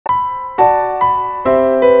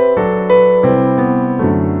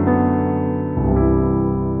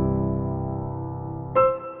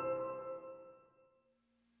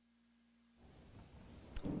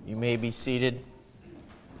be seated.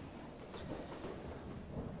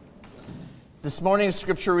 This morning's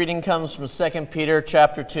scripture reading comes from 2 Peter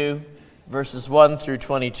chapter 2, verses 1 through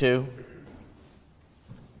 22.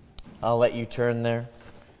 I'll let you turn there.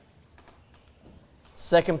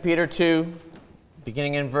 2 Peter 2,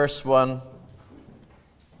 beginning in verse 1.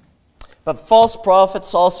 But false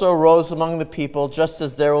prophets also arose among the people, just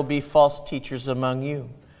as there will be false teachers among you,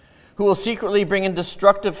 who will secretly bring in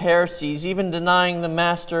destructive heresies, even denying the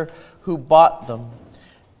master who bought them,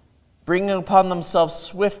 bringing upon themselves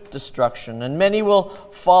swift destruction. And many will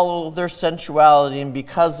follow their sensuality, and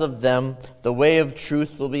because of them the way of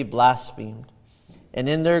truth will be blasphemed. And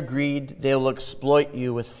in their greed they will exploit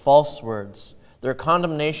you with false words. Their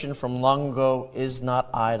condemnation from long ago is not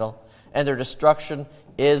idle, and their destruction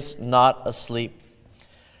is not asleep.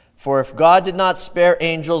 For if God did not spare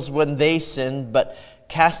angels when they sinned, but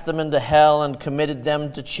cast them into hell and committed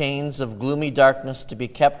them to chains of gloomy darkness to be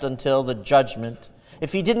kept until the judgment,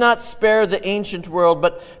 if he did not spare the ancient world,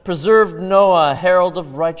 but preserved Noah, herald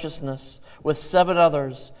of righteousness, with 7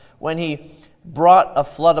 others, when he brought a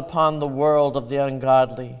flood upon the world of the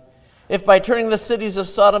ungodly, if by turning the cities of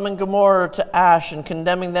Sodom and Gomorrah to ash and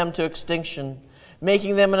condemning them to extinction,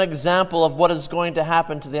 making them an example of what is going to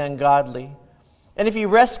happen to the ungodly, and if he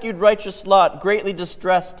rescued righteous Lot, greatly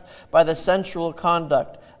distressed by the sensual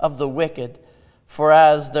conduct of the wicked, for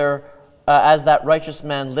as that righteous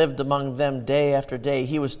man lived among them day after day,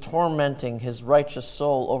 he was tormenting his righteous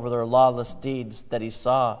soul over their lawless deeds that he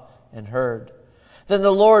saw and heard. Then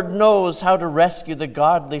the Lord knows how to rescue the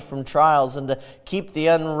godly from trials and to keep the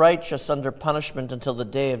unrighteous under punishment until the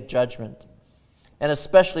day of judgment, and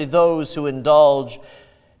especially those who indulge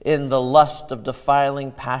in the lust of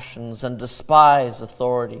defiling passions and despise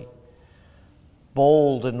authority.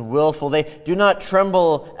 Bold and willful, they do not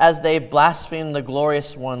tremble as they blaspheme the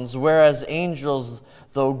glorious ones, whereas angels,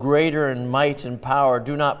 though greater in might and power,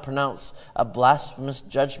 do not pronounce a blasphemous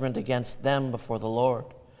judgment against them before the Lord.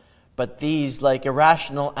 But these, like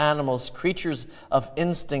irrational animals, creatures of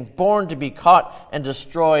instinct, born to be caught and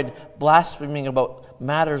destroyed, blaspheming about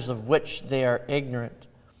matters of which they are ignorant,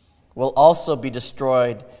 will also be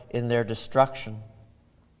destroyed in their destruction,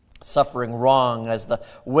 suffering wrong as the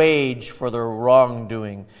wage for their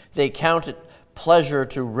wrongdoing. They count it pleasure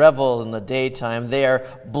to revel in the daytime. They are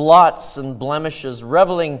blots and blemishes,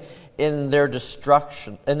 reveling in their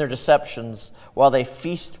destruction, in their deceptions, while they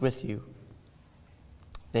feast with you.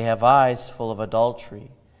 They have eyes full of adultery,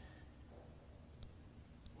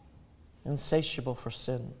 insatiable for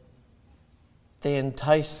sin. They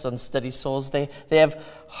entice unsteady souls. They have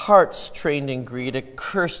hearts trained in greed,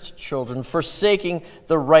 accursed children, forsaking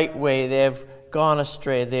the right way. They have gone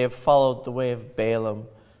astray. They have followed the way of Balaam,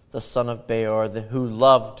 the son of Beor, who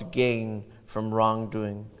loved gain from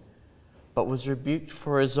wrongdoing, but was rebuked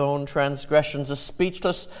for his own transgressions. A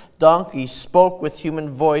speechless donkey spoke with human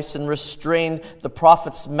voice and restrained the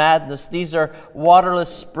prophet's madness. These are waterless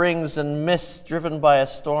springs and mists driven by a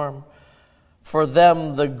storm. For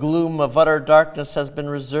them the gloom of utter darkness has been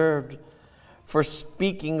reserved. For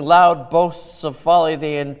speaking loud boasts of folly,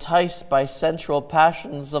 they entice by sensual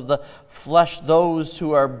passions of the flesh those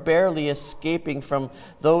who are barely escaping from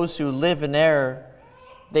those who live in error.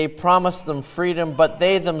 They promise them freedom, but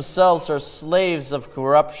they themselves are slaves of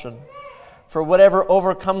corruption. For whatever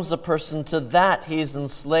overcomes a person, to that he is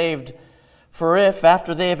enslaved. For if,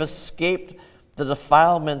 after they have escaped the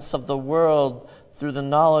defilements of the world through the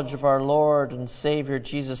knowledge of our Lord and Savior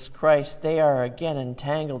Jesus Christ, they are again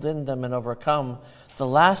entangled in them and overcome, the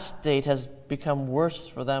last state has become worse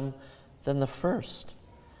for them than the first.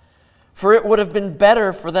 For it would have been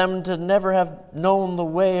better for them to never have known the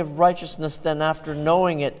way of righteousness than, after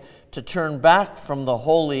knowing it, to turn back from the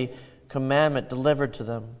holy commandment delivered to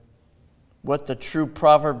them. What the true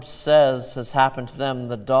proverb says has happened to them: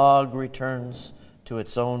 the dog returns to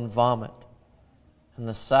its own vomit, and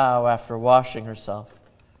the sow, after washing herself,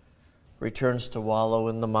 returns to wallow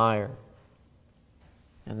in the mire.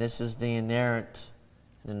 And this is the inerrant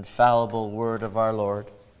and infallible word of our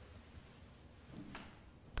Lord.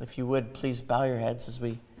 If you would, please bow your heads as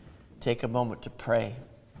we take a moment to pray.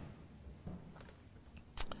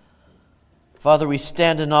 Father, we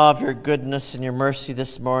stand in awe of your goodness and your mercy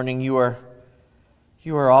this morning. You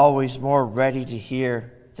are always more ready to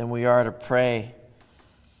hear than we are to pray,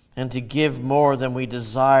 and to give more than we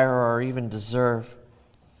desire or even deserve.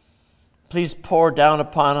 Please pour down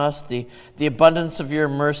upon us the abundance of your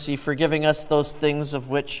mercy, forgiving us those things of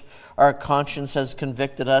which our conscience has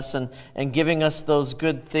convicted us, and giving us those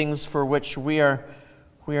good things for which we are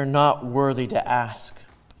not worthy to ask,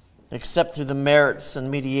 except through the merits and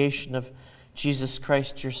mediation of Jesus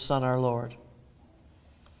Christ, your Son, our Lord.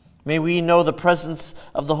 May we know the presence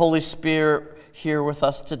of the Holy Spirit here with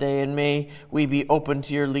us today, and may we be open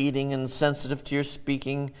to your leading and sensitive to your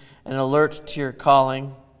speaking and alert to your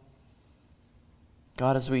calling.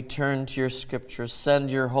 God, as we turn to your scriptures,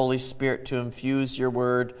 send your Holy Spirit to infuse your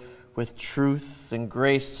word with truth and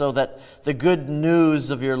grace so that the good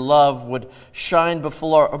news of your love would shine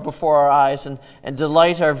before our eyes and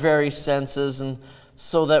delight our very senses, and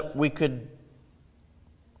so that we could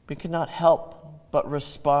not help but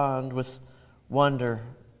respond with wonder,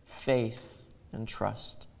 faith, and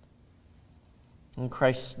trust. In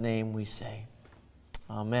Christ's name we say,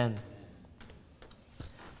 amen.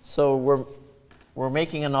 So we're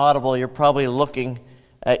making an audible. You're probably looking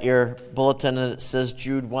at your bulletin and it says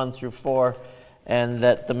Jude 1 through 4 and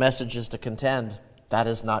that the message is to contend. That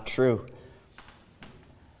is not true.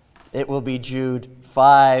 It will be Jude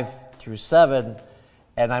 5 through 7,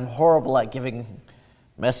 and I'm horrible at giving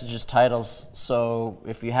messages titles, so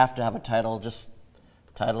if you have to have a title, just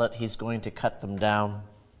title it, He's Going to Cut Them Down.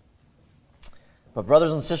 But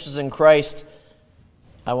brothers and sisters in Christ,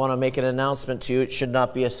 I want to make an announcement to you. It should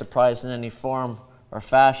not be a surprise in any form or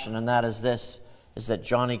fashion, and that is this, is that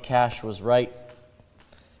Johnny Cash was right.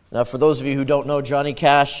 Now, for those of you who don't know, Johnny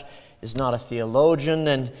Cash is not a theologian,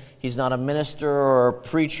 and he's not a minister or a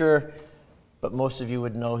preacher, but most of you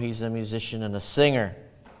would know he's a musician and a singer.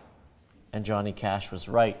 And Johnny Cash was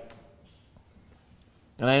right.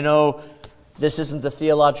 And I know this isn't the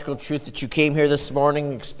theological truth that you came here this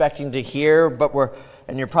morning expecting to hear, but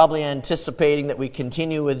you're probably anticipating that we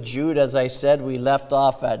continue with Jude. As I said, we left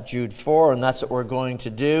off at Jude 4, and that's what we're going to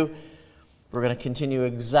do. We're going to continue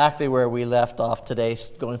exactly where we left off today,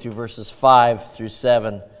 going through verses 5 through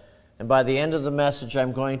 7. And by the end of the message,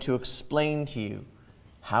 I'm going to explain to you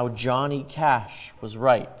how Johnny Cash was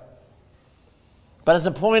right. But as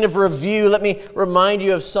a point of review, let me remind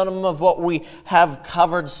you of some of what we have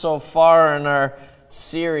covered so far in our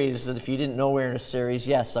series. And if you didn't know we're in a series,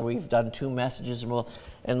 yes, we've done 2 messages,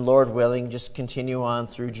 and Lord willing, just continue on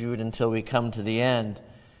through Jude until we come to the end.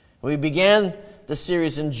 We began the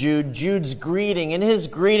series in Jude's greeting. In his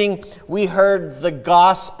greeting, we heard the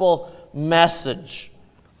gospel message.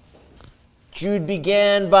 Jude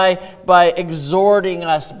began by exhorting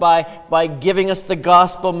us, by giving us the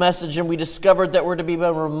gospel message, and we discovered that we're to be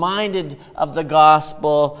reminded of the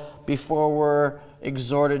gospel before we're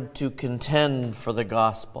exhorted to contend for the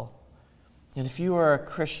gospel. And if you are a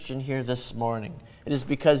Christian here this morning, it is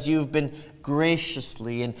because you've been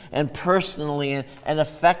graciously and personally and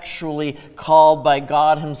effectually called by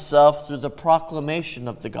God Himself through the proclamation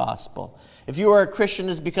of the gospel. If you are a Christian,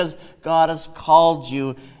 it is because God has called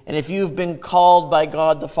you. And if you've been called by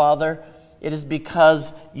God the Father, it is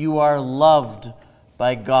because you are loved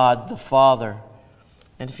by God the Father.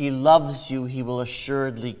 And if He loves you, He will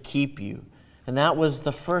assuredly keep you. And that was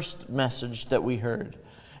the first message that we heard.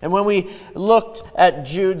 And when we looked at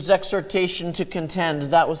Jude's exhortation to contend,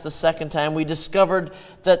 that was the second time, we discovered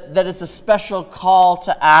that it's a special call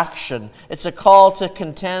to action. It's a call to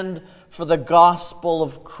contend for the gospel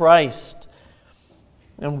of Christ.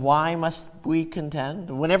 And why must we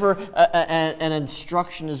contend? Whenever an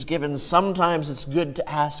instruction is given, sometimes it's good to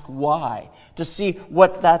ask why, to see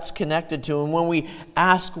what that's connected to. And when we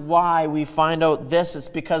ask why, we find out this. It's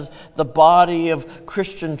because the body of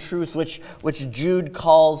Christian truth, which Jude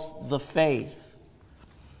calls the faith,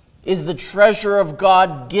 is the treasure of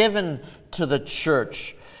God given to the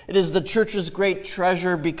church. It is the church's great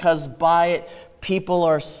treasure because by it, people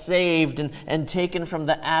are saved and taken from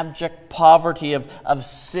the abject poverty of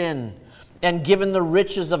sin and given the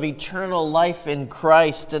riches of eternal life in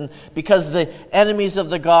Christ. And because the enemies of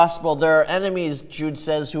the gospel, there are enemies, Jude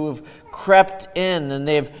says, who have crept in, and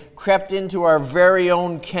they've crept into our very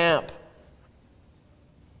own camp.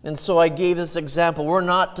 And so I gave this example. We're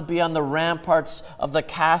not to be on the ramparts of the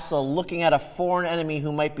castle looking at a foreign enemy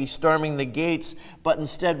who might be storming the gates, but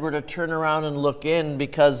instead we're to turn around and look in,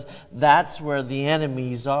 because that's where the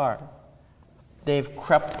enemies are. They've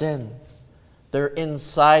crept in. They're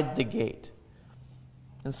inside the gate.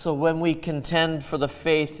 And so when we contend for the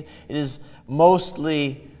faith, it is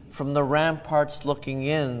mostly from the ramparts looking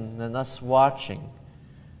in and us watching.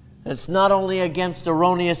 And it's not only against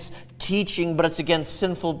erroneous teaching, but it's against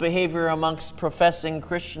sinful behavior amongst professing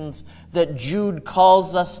Christians that Jude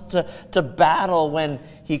calls us to battle when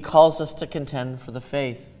he calls us to contend for the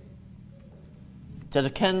faith. To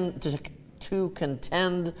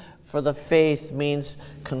contend for the faith means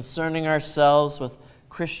concerning ourselves with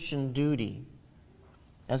Christian duty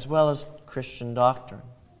as well as Christian doctrine.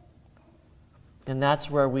 And that's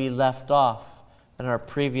where we left off in our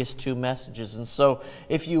previous 2 messages. And so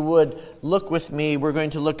if you would look with me, we're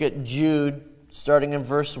going to look at Jude starting in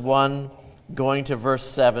verse 1, going to verse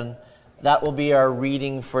 7. That will be our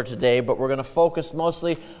reading for today, but we're going to focus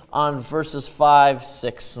mostly on verses 5,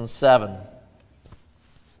 6, and 7.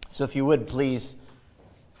 So if you would, please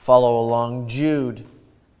follow along. Jude,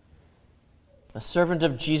 a servant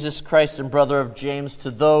of Jesus Christ and brother of James,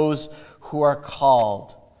 to those who are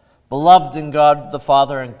called, beloved in God the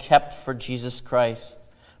Father, and kept for Jesus Christ.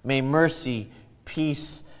 May mercy,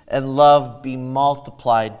 peace, and love be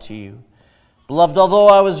multiplied to you. Beloved, although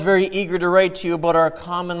I was very eager to write to you about our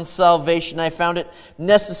common salvation, I found it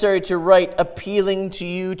necessary to write appealing to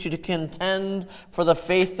you to contend for the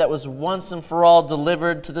faith that was once and for all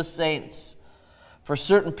delivered to the saints. For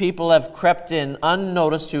certain people have crept in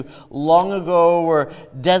unnoticed who long ago were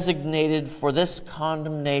designated for this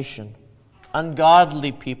condemnation.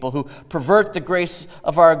 Ungodly people who pervert the grace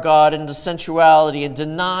of our God into sensuality and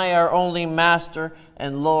deny our only Master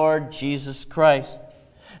and Lord Jesus Christ.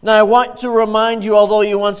 Now I want to remind you, although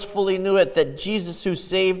you once fully knew it, that Jesus, who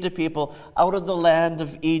saved a people out of the land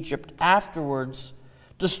of Egypt, afterwards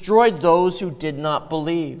destroyed those who did not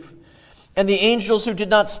believe. And the angels who did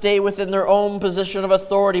not stay within their own position of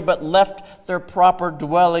authority, but left their proper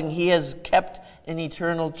dwelling, he has kept in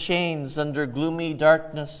eternal chains under gloomy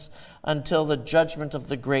darkness until the judgment of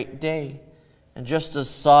the great day. And just as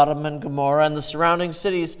Sodom and Gomorrah and the surrounding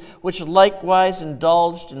cities, which likewise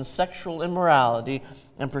indulged in sexual immorality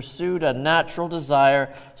and pursued a natural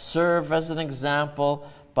desire, serve as an example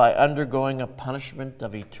by undergoing a punishment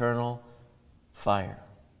of eternal fire.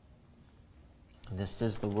 And this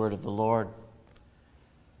is the word of the Lord.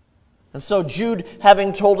 And so Jude,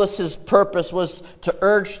 having told us his purpose was to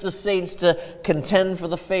urge the saints to contend for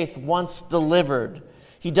the faith once delivered.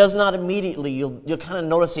 He does not immediately, you'll kind of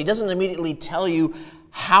notice, he doesn't immediately tell you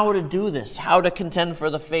how to do this, how to contend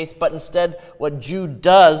for the faith, but instead what Jude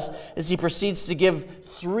does is he proceeds to give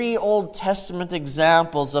 3 Old Testament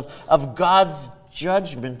examples of God's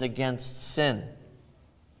judgment against sin.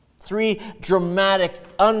 3 dramatic,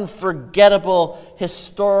 unforgettable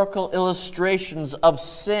historical illustrations of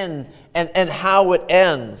sin and how it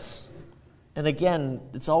ends. And again,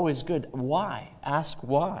 it's always good. Why? Ask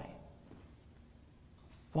why.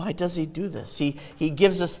 Why does he do this? He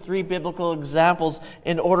gives us 3 biblical examples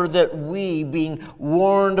in order that we, being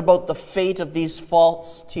warned about the fate of these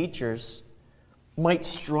false teachers, might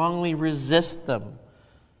strongly resist them.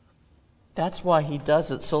 That's why he does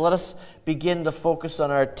it. So let us begin to focus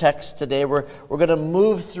on our text today. We're going to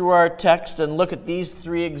move through our text and look at these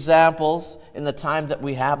 3 examples in the time that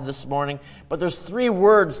we have this morning. But there's 3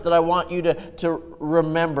 words that I want you to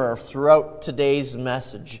remember throughout today's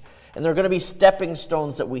message. And they're going to be stepping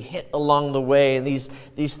stones that we hit along the way. And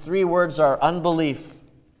these 3 words are unbelief,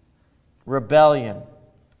 rebellion,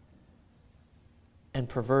 and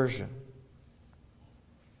perversion.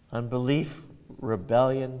 Unbelief,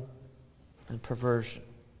 rebellion, and perversion.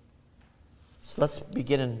 So let's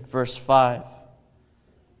begin in verse 5.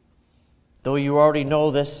 Though you already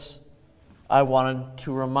know this, I wanted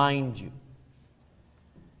to remind you.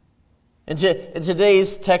 In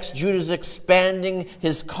today's text, Jude is expanding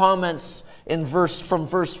his comments from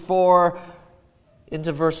verse 4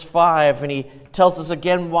 into verse 5, and he tells us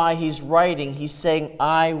again why he's writing. He's saying,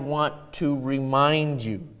 I want to remind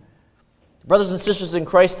you. Brothers and sisters in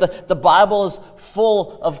Christ, the Bible is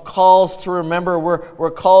full of calls to remember.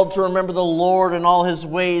 We're called to remember the Lord in all his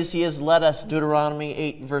ways he has led us. Deuteronomy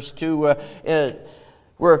 8, verse 2.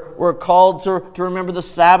 We're called to remember the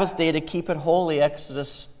Sabbath day, to keep it holy.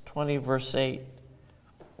 Exodus 20, verse 8.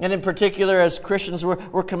 And in particular, as Christians,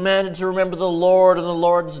 we're commanded to remember the Lord and the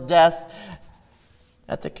Lord's death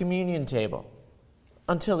at the communion table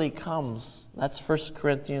until he comes. That's 1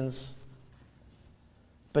 Corinthians.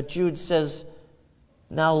 But Jude says,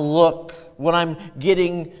 now look, what I'm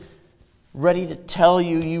getting ready to tell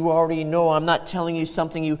you, you already know. I'm not telling you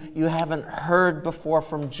something you haven't heard before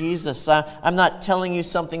from Jesus. I'm not telling you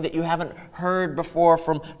something that you haven't heard before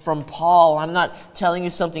from Paul. I'm not telling you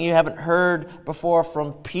something you haven't heard before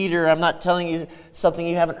from Peter. I'm not telling you something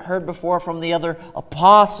you haven't heard before from the other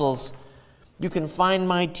apostles. You can find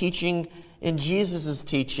my teaching in Jesus'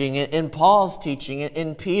 teaching, in Paul's teaching,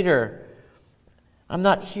 in Peter. I'm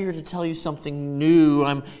not here to tell you something new.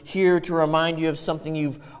 I'm here to remind you of something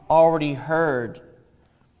you've already heard.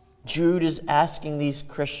 Jude is asking these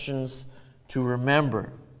Christians to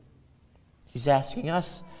remember. He's asking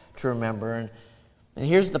us to remember. And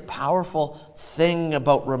here's the powerful thing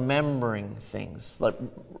about remembering things, like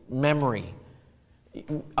memory.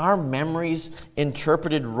 Our memories,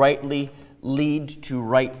 interpreted rightly, lead to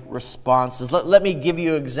right responses. Let me give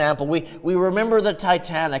you an example. We remember the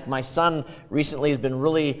Titanic. My son recently has been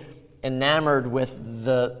really enamored with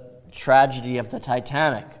the tragedy of the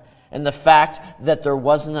Titanic and the fact that there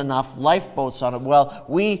wasn't enough lifeboats on it. Well,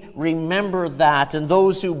 we remember that, and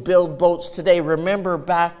those who build boats today remember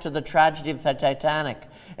back to the tragedy of the Titanic.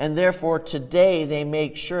 And therefore, today they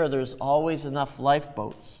make sure there's always enough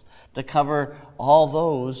lifeboats to cover all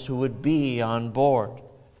those who would be on board.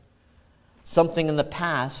 Something in the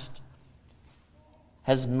past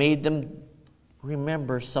has made them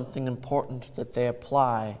remember something important that they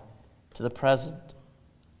apply to the present.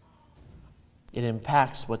 It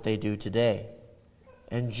impacts what they do today.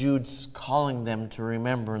 And Jude's calling them to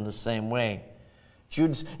remember in the same way.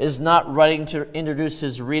 Jude is not writing to introduce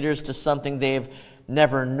his readers to something they've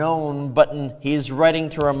never known, but he's writing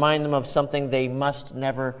to remind them of something they must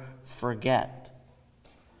never forget.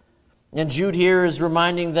 And Jude here is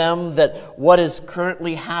reminding them that what is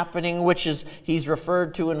currently happening, which is he's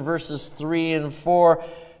referred to in verses 3 and 4,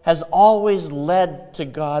 has always led to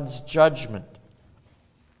God's judgment.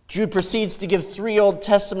 Jude proceeds to give 3 Old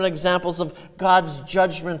Testament examples of God's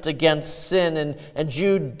judgment against sin, and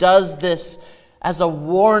Jude does this as a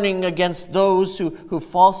warning against those who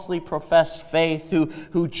falsely profess faith,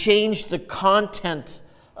 who change the content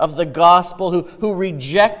of the gospel, who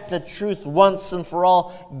reject the truth once and for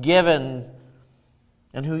all given,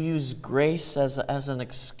 and who use grace as an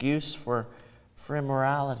excuse for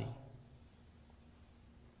immorality.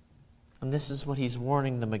 And this is what he's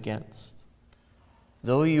warning them against.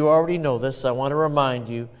 Though you already know this, I want to remind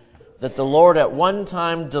you that the Lord at one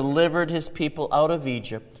time delivered his people out of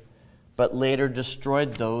Egypt, but later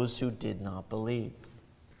destroyed those who did not believe.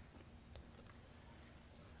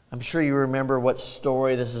 I'm sure you remember what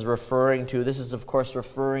story this is referring to. This is, of course,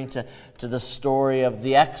 referring to the story of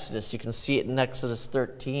the Exodus. You can see it in Exodus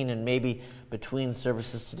 13, and maybe between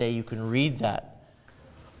services today you can read that.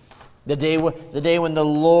 The day when the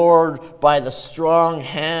Lord, by the strong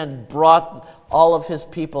hand, brought all of his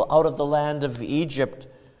people out of the land of Egypt.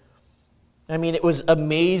 I mean, it was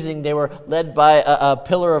amazing. They were led by a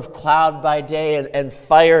pillar of cloud by day and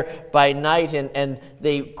fire by night, and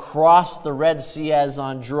they crossed the Red Sea as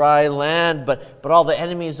on dry land. But all the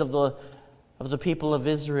enemies of the people of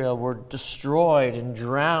Israel were destroyed and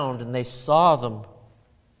drowned, and they saw them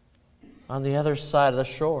on the other side of the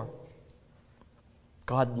shore.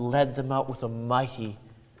 God led them out with a mighty,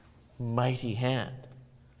 mighty hand.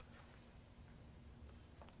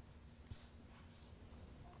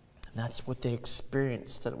 And that's what they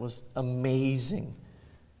experienced. It was amazing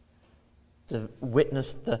to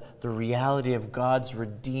witness the reality of God's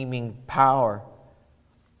redeeming power.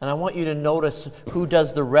 And I want you to notice who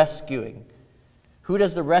does the rescuing. Who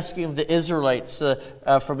does the rescuing of the Israelites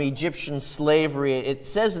from Egyptian slavery? It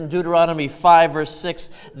says in Deuteronomy 5, verse 6,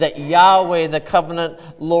 that Yahweh, the covenant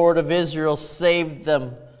Lord of Israel, saved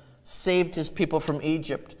his people from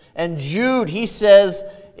Egypt. And Jude, he says,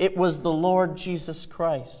 it was the Lord Jesus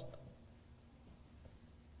Christ.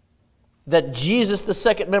 That Jesus, the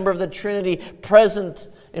second member of the Trinity, present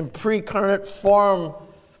in pre-incarnate form,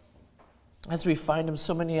 as we find him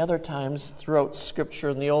so many other times throughout Scripture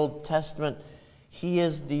in the Old Testament, he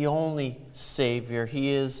is the only Savior.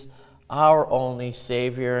 He is our only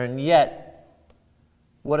Savior. And yet,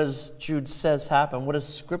 what does Jude says happen? What does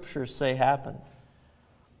Scripture say happen?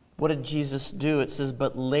 What did Jesus do? It says,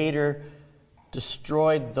 but later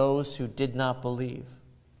destroyed those who did not believe.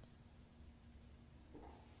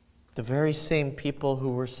 The very same people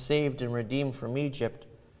who were saved and redeemed from Egypt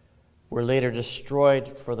were later destroyed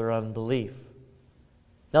for their unbelief.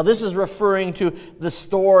 Now, this is referring to the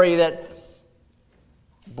story that,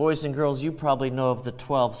 boys and girls, you probably know of the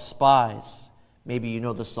 12 spies. Maybe you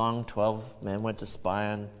know the song, 12 men went to spy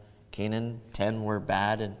on Canaan, 10 were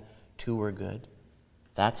bad and 2 were good.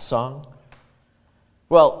 That song?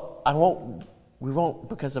 Well, we won't,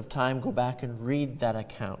 because of time, go back and read that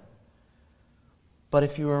account. But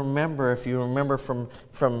if you remember from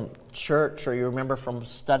church, or you remember from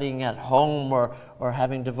studying at home, or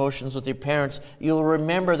having devotions with your parents, you'll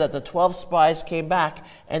remember that the 12 spies came back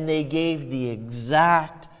and they gave the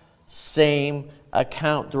exact same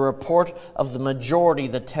account. The report of the majority,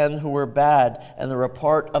 the 10 who were bad, and the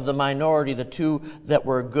report of the minority, the 2 that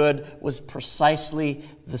were good, was precisely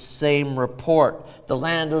the same report. The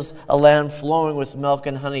land was a land flowing with milk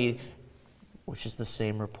and honey, which is the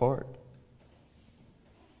same report.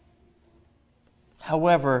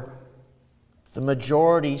 However, the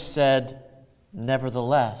majority said,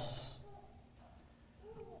 nevertheless.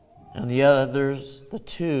 And the others, the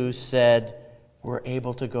 2, said, we're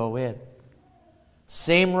able to go in.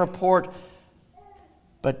 Same report,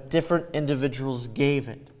 but different individuals gave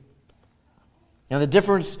it. Now the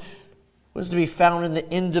difference was to be found in the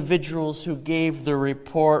individuals who gave the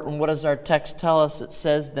report. And what does our text tell us? It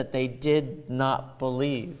says that they did not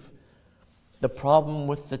believe. The problem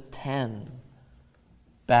with the 10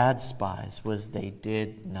 bad spies was they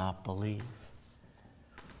did not believe.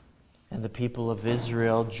 And the people of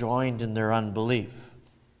Israel joined in their unbelief.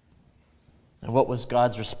 And what was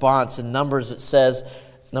God's response? In Numbers it says,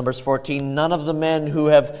 Numbers 14, none of the men who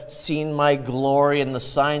have seen my glory and the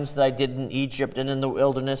signs that I did in Egypt and in the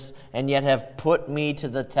wilderness, and yet have put me to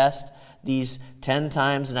the test these 10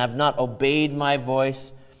 times and have not obeyed my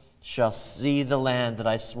voice, shall see the land that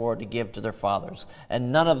I swore to give to their fathers.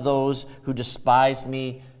 And none of those who despise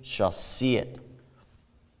me shall see it.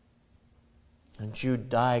 And Jude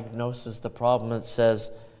diagnoses the problem. It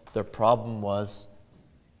says their problem was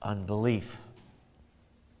unbelief.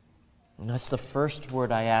 And that's the first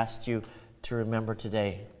word I asked you to remember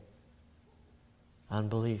today.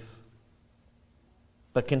 Unbelief.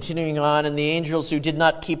 But continuing on, and the angels who did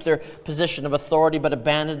not keep their position of authority but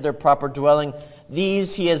abandoned their proper dwelling,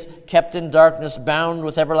 these he has kept in darkness, bound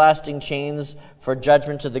with everlasting chains for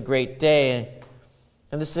judgment to the great day.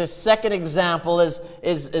 And this is second example is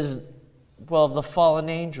the fallen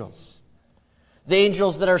angels. The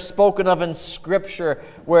angels that are spoken of in Scripture,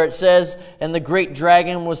 where it says, and the great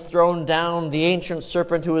dragon was thrown down, the ancient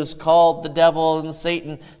serpent who is called the devil and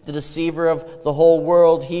Satan, the deceiver of the whole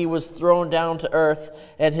world. He was thrown down to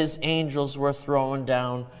earth, and his angels were thrown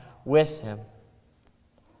down with him.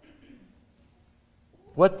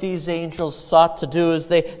 What these angels sought to do is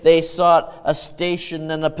they sought a station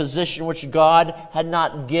and a position which God had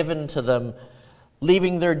not given to them.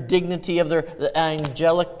 Leaving their dignity of their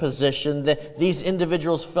angelic position, these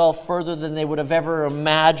individuals fell further than they would have ever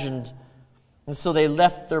imagined. And so they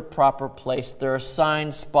left their proper place, their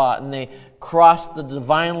assigned spot, and they crossed the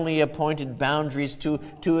divinely appointed boundaries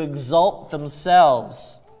to exalt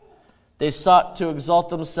themselves. They sought to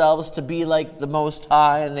exalt themselves to be like the Most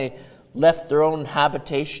High, and they left their own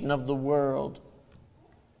habitation of the world.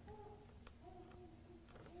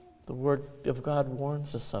 The Word of God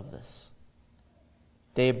warns us of this.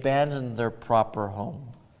 They abandoned their proper home,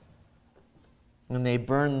 and they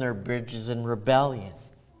burned their bridges in rebellion,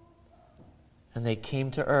 and they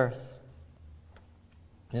came to earth.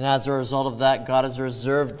 And as a result of that, God has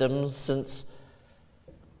reserved them, since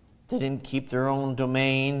they didn't keep their own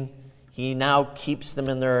domain. He now keeps them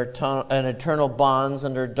in their eternal bonds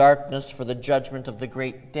under darkness for the judgment of the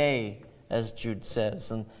great day, as Jude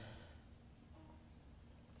says. And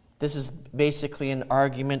this is basically an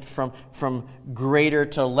argument from greater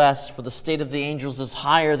to less, for the state of the angels is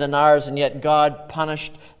higher than ours, and yet God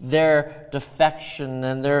punished their defection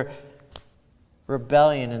and their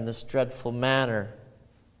rebellion in this dreadful manner.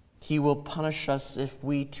 He will punish us if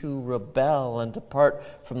we too rebel and depart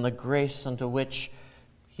from the grace unto which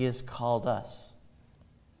He has called us.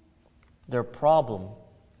 Their problem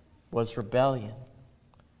was rebellion.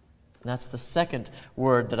 And that's the second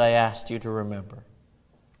word that I asked you to remember.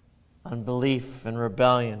 Unbelief and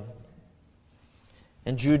rebellion.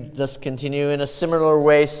 And Jude, let's continue. In a similar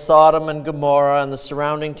way, Sodom and Gomorrah and the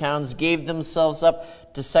surrounding towns gave themselves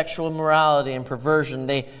up to sexual immorality and perversion.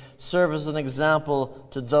 They serve as an example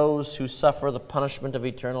to those who suffer the punishment of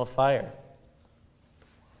eternal fire.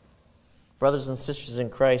 Brothers and sisters in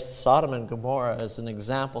Christ, Sodom and Gomorrah is an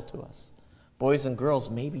example to us. Boys and girls,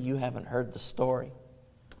 maybe you haven't heard the story.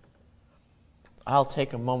 I'll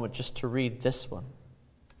take a moment just to read this one.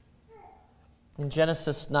 In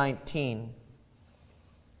Genesis 19,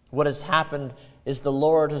 what has happened is the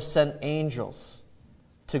Lord has sent angels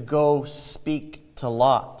to go speak to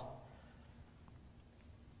Lot,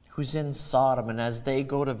 who's in Sodom. And as they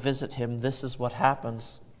go to visit him, this is what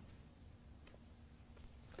happens.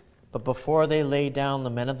 But before they lay down, the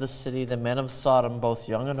men of the city, the men of Sodom, both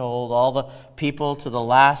young and old, all the people to the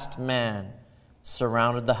last man,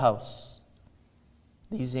 surrounded the house.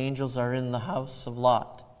 These angels are in the house of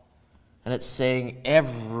Lot. And it's saying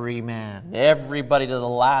every man, everybody to the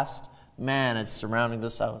last man is surrounding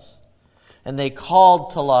this house. And they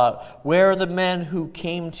called to Lot, "Where are the men who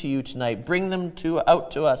came to you tonight? Bring them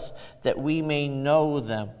out to us, that we may know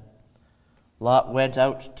them." Lot went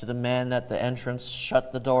out to the men at the entrance,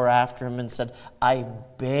 shut the door after him, and said, "I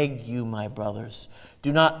beg you, my brothers,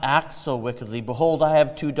 do not act so wickedly. Behold, I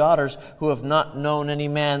have 2 daughters who have not known any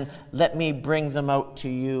man. Let me bring them out to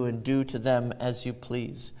you, and do to them as you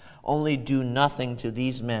please. Only do nothing to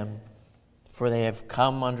these men, for they have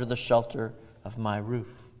come under the shelter of my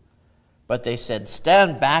roof." But they said,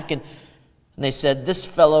 "Stand back." And they said, "This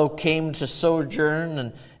fellow came to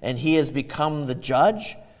sojourn, and he has become the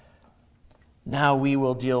judge. Now we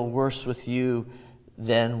will deal worse with you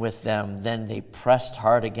then with them. Then they pressed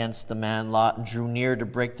hard against the man Lot and drew near to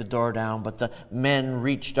break the door down. But the men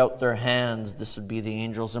reached out their hands," this would be the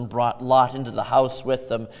angels, "and brought Lot into the house with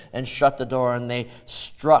them and shut the door. And they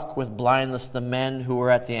struck with blindness the men who were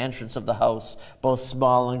at the entrance of the house, both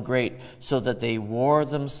small and great, so that they wore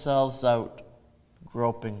themselves out,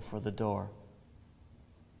 groping for the door."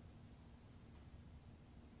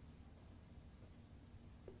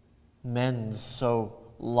 Men so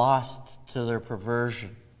lost to their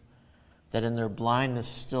perversion that in their blindness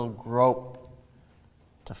still grope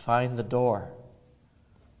to find the door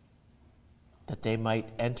that they might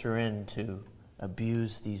enter in to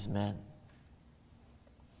abuse these men.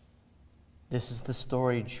 This is the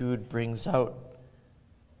story Jude brings out.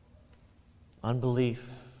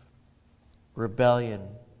 Unbelief,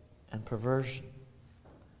 rebellion, and perversion.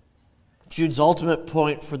 Jude's ultimate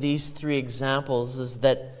point for these three examples is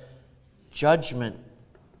that judgment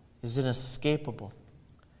is inescapable.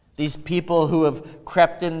 These people who have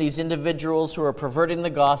crept in, these individuals who are perverting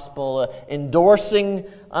the gospel, endorsing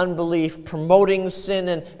unbelief, promoting sin,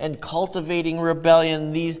 and cultivating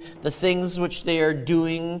rebellion, the things which they are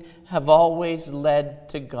doing have always led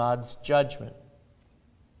to God's judgment.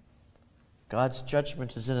 God's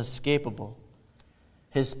judgment is inescapable.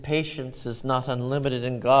 His patience is not unlimited,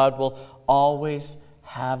 and God will always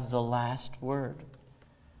have the last word.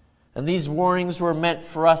 And these warnings were meant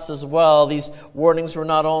for us as well. These warnings were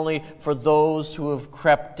not only for those who have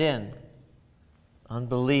crept in.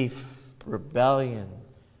 Unbelief, rebellion,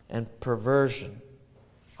 and perversion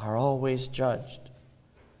are always judged.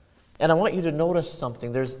 And I want you to notice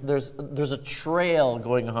something. There's a trail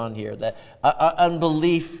going on here. That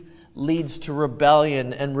unbelief leads to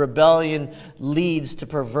rebellion, and rebellion leads to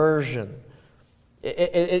perversion.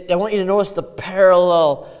 I want you to notice the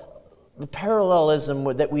parallelism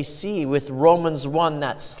that we see with Romans 1,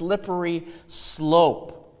 that slippery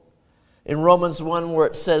slope. In Romans 1, where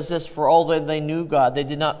it says this, "For although they knew God, they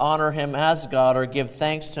did not honor him as God or give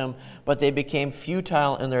thanks to him, but they became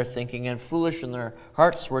futile in their thinking, and foolish in their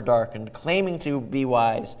hearts were darkened. Claiming to be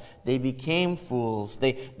wise, they became fools.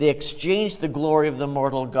 They exchanged the glory of the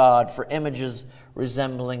immortal God for images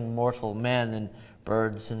resembling mortal men and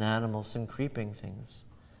birds and animals and creeping things.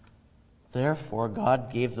 Therefore,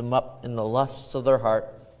 God gave them up in the lusts of their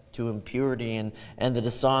heart to impurity and the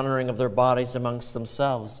dishonoring of their bodies amongst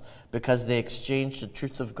themselves, because they exchanged the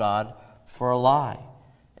truth of God for a lie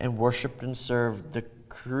and worshipped and served the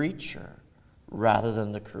creature rather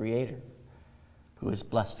than the Creator, who is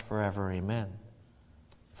blessed forever. Amen.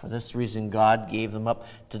 For this reason, God gave them up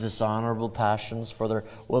to dishonorable passions, for their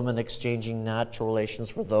women exchanging natural relations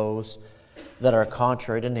for those that are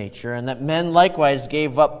contrary to nature, and that men likewise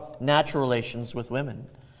gave up natural relations with women,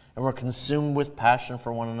 and were consumed with passion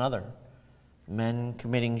for one another, men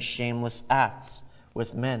committing shameless acts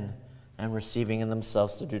with men, and receiving in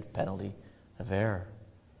themselves the due penalty of error.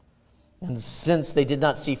 And since they did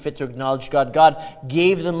not see fit to acknowledge God, God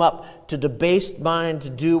gave them up to debased mind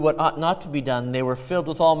to do what ought not to be done. They were filled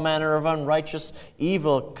with all manner of unrighteous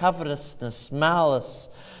evil, covetousness, malice.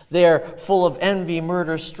 They are full of envy,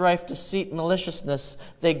 murder, strife, deceit, maliciousness.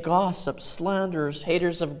 They gossip, slanderers,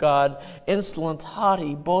 haters of God, insolent,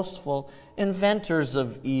 haughty, boastful, inventors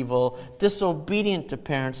of evil, disobedient to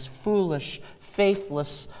parents, foolish,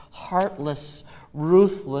 faithless, heartless,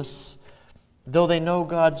 ruthless. Though they know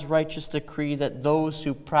God's righteous decree that those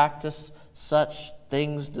who practice such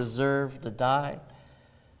things deserve to die,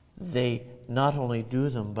 they not only do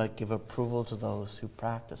them, but give approval to those who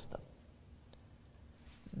practice them.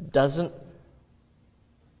 Doesn't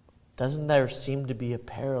there seem to be a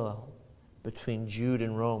parallel between Jude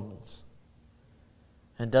and Romans?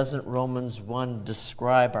 And doesn't Romans 1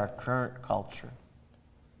 describe our current culture?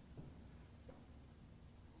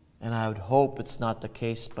 And I would hope it's not the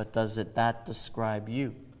case, but does that describe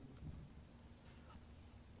you?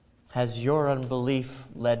 Has your unbelief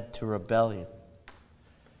led to rebellion?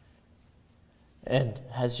 And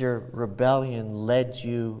has your rebellion led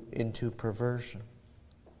you into perversion,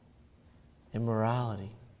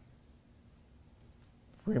 immorality?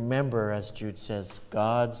 Remember, as Jude says,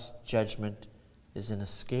 God's judgment is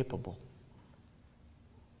inescapable.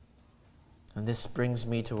 And this brings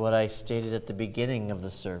me to what I stated at the beginning of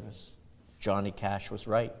the service. Johnny Cash was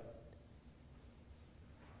right.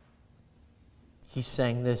 He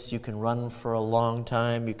sang this: you can run for a long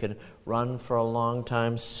time, you can run for a long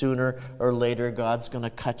time. Sooner or later, God's going to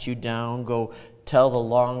cut you down. Go tell the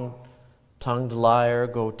long-tongued liar,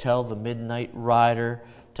 go tell the midnight rider,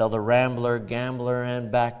 tell the rambler, gambler,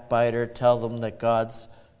 and backbiter, tell them that God's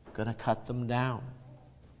going to cut them down.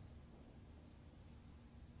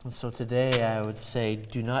 And so today I would say,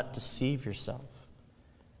 do not deceive yourself.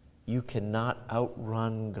 you cannot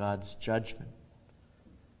outrun God's judgment.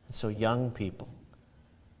 And so young people,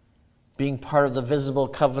 being part of the visible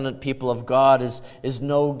covenant people of God is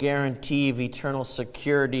no guarantee of eternal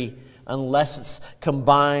security unless it's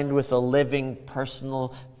combined with a living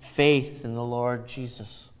personal faith in the Lord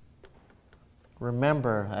Jesus.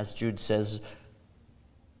 Remember, as Jude says,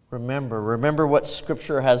 remember what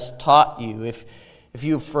Scripture has taught you. If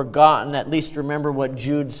you've forgotten, at least remember what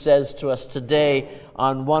Jude says to us today.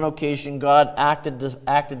 On one occasion, God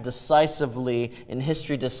acted decisively in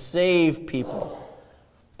history to save people.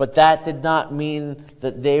 But that did not mean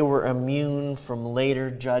that they were immune from later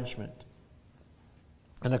judgment.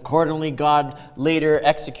 And accordingly, God later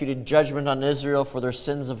executed judgment on Israel for their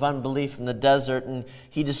sins of unbelief in the desert, and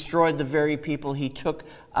He destroyed the very people He took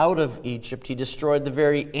out of Egypt. He destroyed the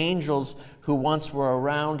very angels who once were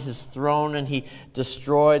around His throne, and He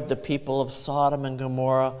destroyed the people of Sodom and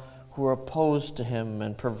Gomorrah who were opposed to Him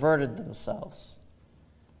and perverted themselves.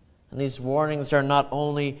 And these warnings are not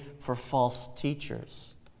only for false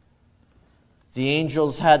teachers. The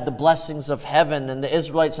angels had the blessings of heaven, and the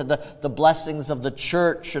Israelites had the blessings of the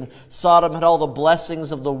church, and Sodom had all the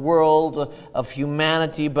blessings of the world, of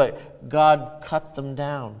humanity, but God cut them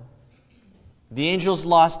down. The angels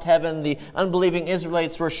lost heaven, the unbelieving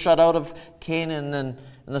Israelites were shut out of Canaan, and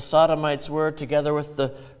the Sodomites were, together with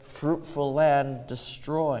the fruitful land,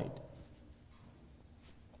 destroyed.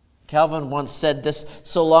 Calvin once said this: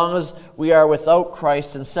 so long as we are without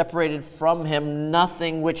Christ and separated from Him,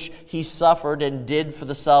 nothing which He suffered and did for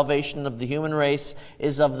the salvation of the human race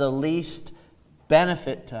is of the least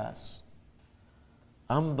benefit to us.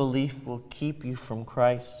 Unbelief will keep you from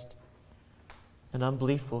Christ, and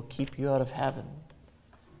unbelief will keep you out of heaven.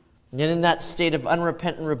 And in that state of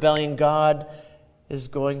unrepentant rebellion, God is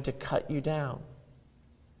going to cut you down.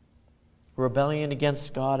 Rebellion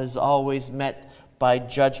against God is always met by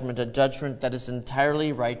judgment, a judgment that is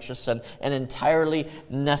entirely righteous and entirely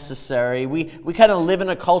necessary. We kind of live in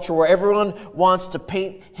a culture where everyone wants to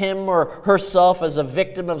paint him or herself as a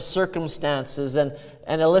victim of circumstances and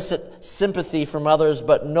elicit sympathy from others,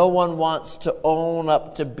 but no one wants to own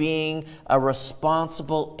up to being a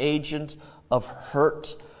responsible agent of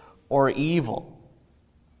hurt or evil.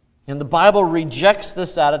 And the Bible rejects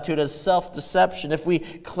this attitude as self-deception. If we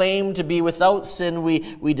claim to be without sin,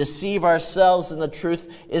 we deceive ourselves and the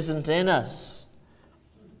truth isn't in us.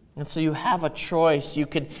 And so you have a choice. You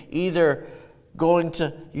can you're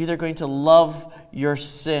either going to love your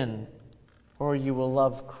sin or you will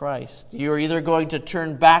love Christ. You're either going to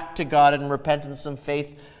turn back to God in repentance and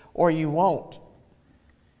faith or you won't.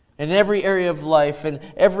 In every area of life, in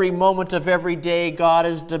every moment of every day, God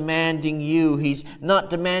is demanding you. He's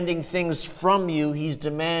not demanding things from you. He's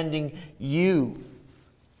demanding you.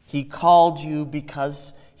 He called you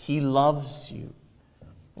because He loves you.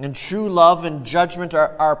 And true love and judgment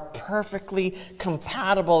are perfectly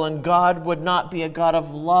compatible, and God would not be a God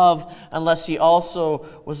of love unless He also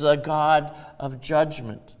was a God of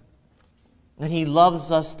judgment. And He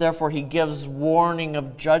loves us, therefore He gives warning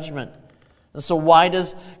of judgment. And so why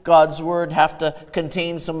does God's Word have to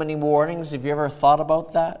contain so many warnings? Have you ever thought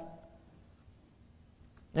about that?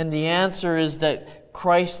 And the answer is that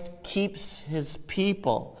Christ keeps His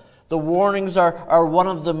people. The warnings are one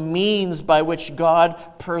of the means by which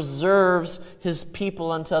God preserves His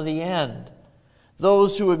people until the end.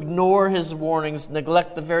 Those who ignore His warnings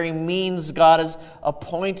neglect the very means God has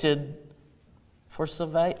appointed for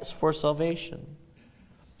salvation.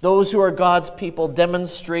 Those who are God's people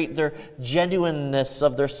demonstrate their genuineness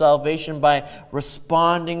of their salvation by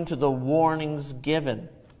responding to the warnings given.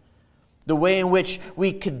 The way in which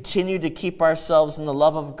we continue to keep ourselves in the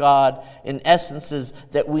love of God, in essence, is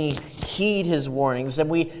that we heed His warnings and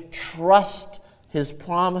we trust His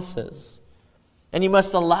promises. And you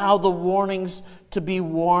must allow the warnings to be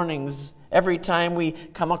warnings. Every time we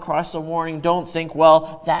come across a warning, don't think,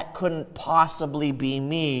 well, that couldn't possibly be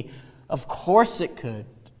me. Of course it could.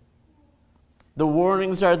 The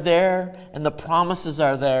warnings are there and the promises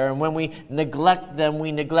are there. And when we neglect them,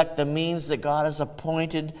 we neglect the means that God has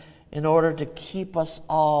appointed in order to keep us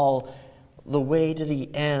all the way to the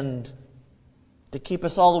end. To keep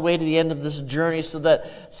us all the way to the end of this journey so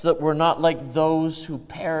that we're not like those who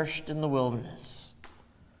perished in the wilderness.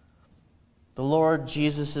 The Lord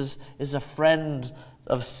Jesus is a friend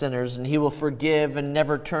of sinners, and He will forgive and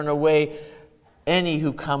never turn away any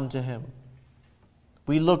who come to Him.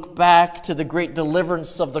 We look back to the great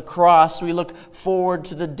deliverance of the cross. We look forward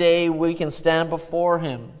to the day we can stand before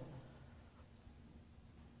Him.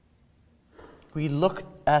 We look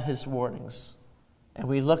at His warnings and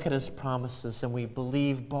we look at His promises and we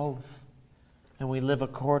believe both and we live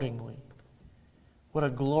accordingly. What a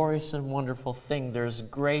glorious and wonderful thing. There's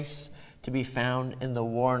grace to be found in the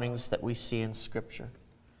warnings that we see in Scripture.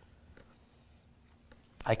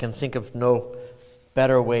 I can think of no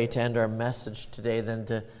better way to end our message today than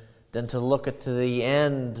to look at the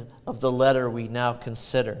end of the letter we now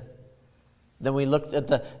consider. Then we looked at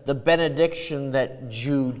the benediction that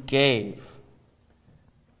Jude gave,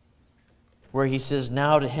 where he says,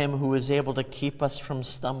 now to him who is able to keep us from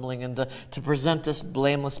stumbling and to present us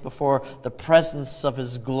blameless before the presence of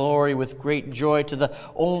his glory with great joy, to the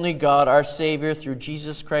only God, our Savior, through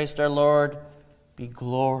Jesus Christ our Lord, be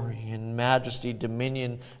glory and majesty,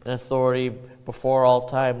 dominion and authority before all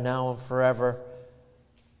time, now and forever.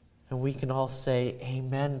 And we can all say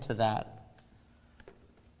amen to that,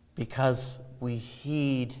 because we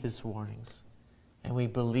heed his warnings and we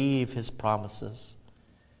believe his promises.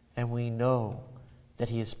 And we know that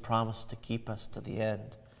he has promised to keep us to the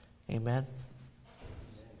end. Amen?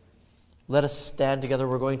 Let us stand together.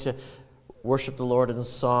 We're going to worship the Lord in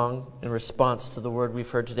song in response to the word we've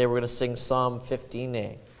heard today. We're going to sing Psalm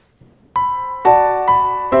 15a.